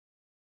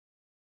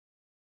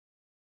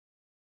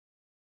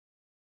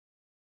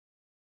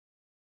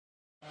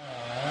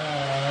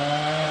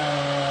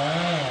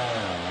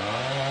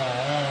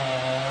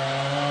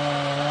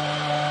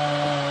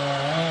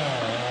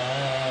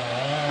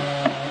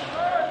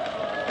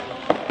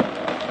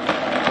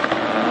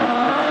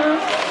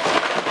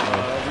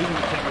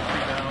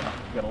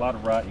lot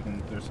of rot.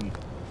 There's some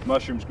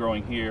mushrooms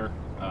growing here,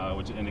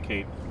 which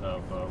indicate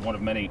of one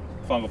of many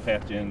fungal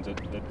pathogens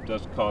that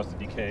does cause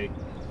the decay.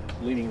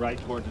 Leaning right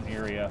towards an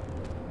area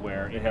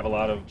where they have a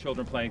lot of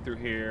children playing through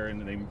here,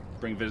 and they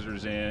bring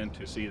visitors in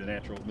to see the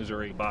natural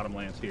Missouri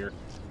bottomlands here,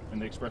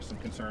 and they express some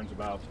concerns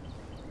about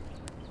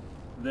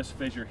this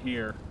fissure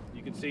here.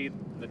 You can see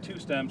the two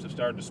stems have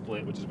started to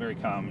split, which is very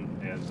common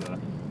as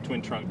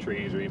twin trunk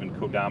trees or even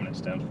codominant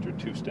stems, which are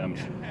two stems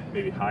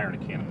maybe higher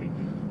in a canopy,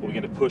 will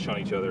begin to push on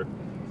each other.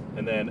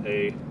 And then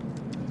a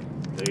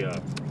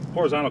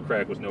horizontal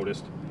crack was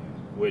noticed,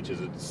 which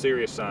is a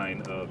serious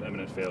sign of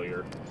imminent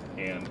failure.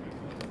 And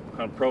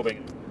kind of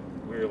probing,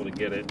 we were able to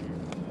get it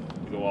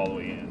to go all the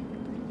way in.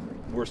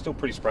 We're still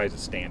pretty surprised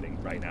it's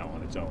standing right now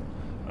on its own.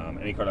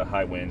 Any kind of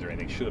high winds or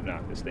anything should have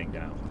knocked this thing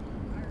down,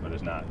 but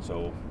it's not.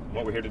 So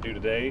what we're here to do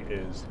today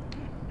is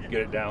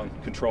get it down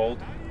controlled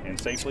and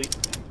safely.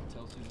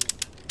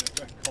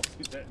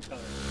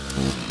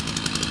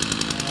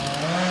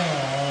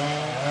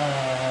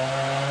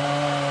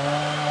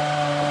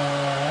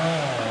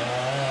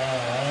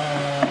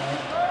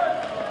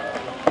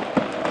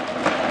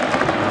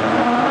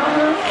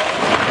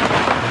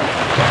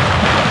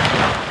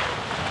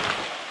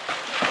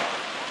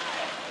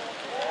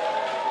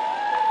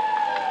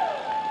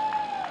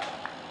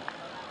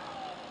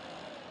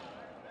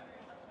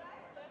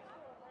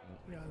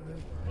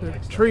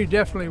 The tree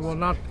definitely will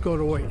not go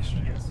to waste.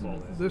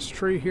 This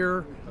tree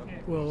here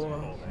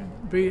will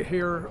be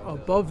here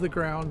above the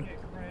ground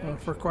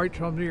for quite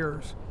some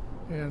years,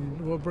 and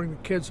we'll bring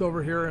the kids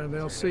over here and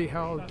they'll see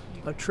how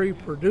a tree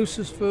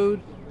produces food,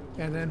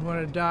 and then when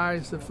it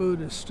dies the food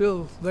is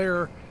still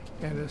there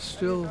and is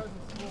still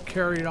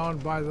carried on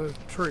by the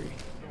tree,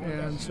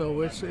 and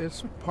so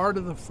it's part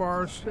of the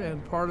forest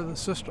and part of the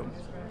system.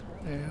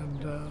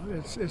 And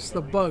it's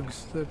the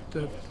bugs that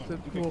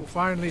will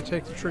finally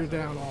take the tree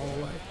down all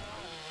the way.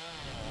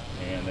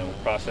 And then we'll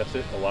process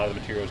it. A lot of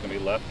the material is going to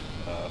be left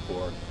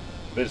for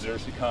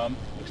visitors to come,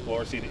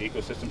 explore, see the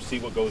ecosystem, see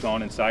what goes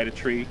on inside a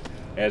tree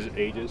as it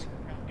ages.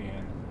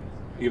 And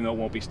even though it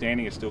won't be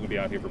standing, it's still going to be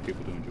out here for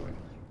people to enjoy.